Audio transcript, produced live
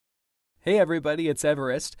Hey everybody, it's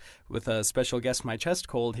Everest with a special guest my chest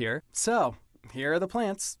cold here. So, here are the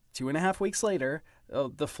plants. 2.5 weeks later,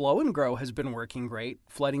 the flow and grow has been working great,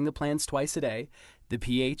 flooding the plants twice a day. The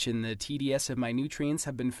pH and the TDS of my nutrients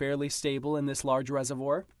have been fairly stable in this large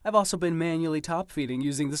reservoir. I've also been manually top feeding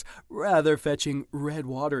using this rather fetching red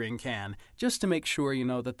watering can, just to make sure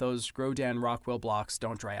that those Grodan Rockwell blocks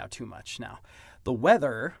don't dry out too much. Now, the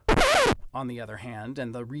weather, on the other hand,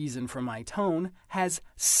 and the reason for my tone, has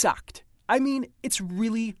sucked. I mean, it's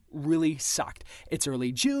really, really sucked. It's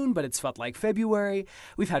early June, but it's felt like February.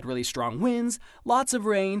 We've had really strong winds, lots of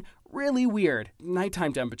rain, really weird.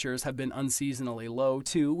 Nighttime temperatures have been unseasonally low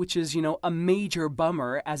too, which is, a major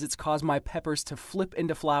bummer as it's caused my peppers to flip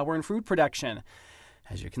into flower and fruit production.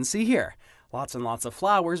 As you can see here, lots and lots of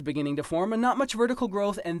flowers beginning to form and not much vertical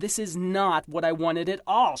growth, and this is not what I wanted at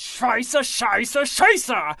all. Scheiße, scheiße,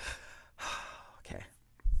 scheiße! Okay.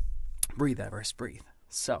 Breathe, Everest, breathe.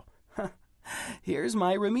 So, here's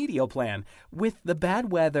my remedial plan. With the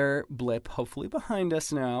bad weather blip hopefully behind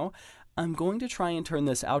us now, I'm going to try and turn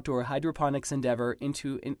this outdoor hydroponics endeavor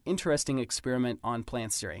into an interesting experiment on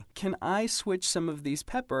plant steering. Can I switch some of these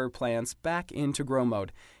pepper plants back into grow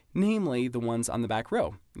mode, namely the ones on the back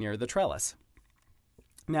row near the trellis?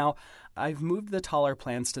 Now, I've moved the taller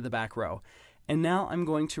plants to the back row, and now I'm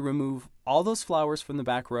going to remove all those flowers from the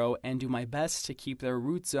back row and do my best to keep their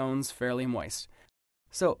root zones fairly moist.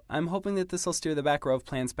 So I'm hoping that this will steer the back row of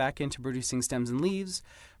plants back into producing stems and leaves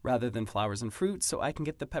rather than flowers and fruit, so I can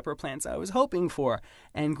get the pepper plants I was hoping for,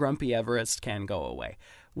 and Grumpy Everest can go away.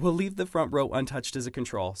 We'll leave the front row untouched as a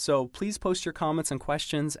control, so please post your comments and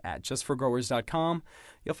questions at justforgrowers.com.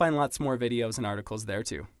 You'll find lots more videos and articles there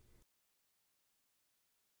too.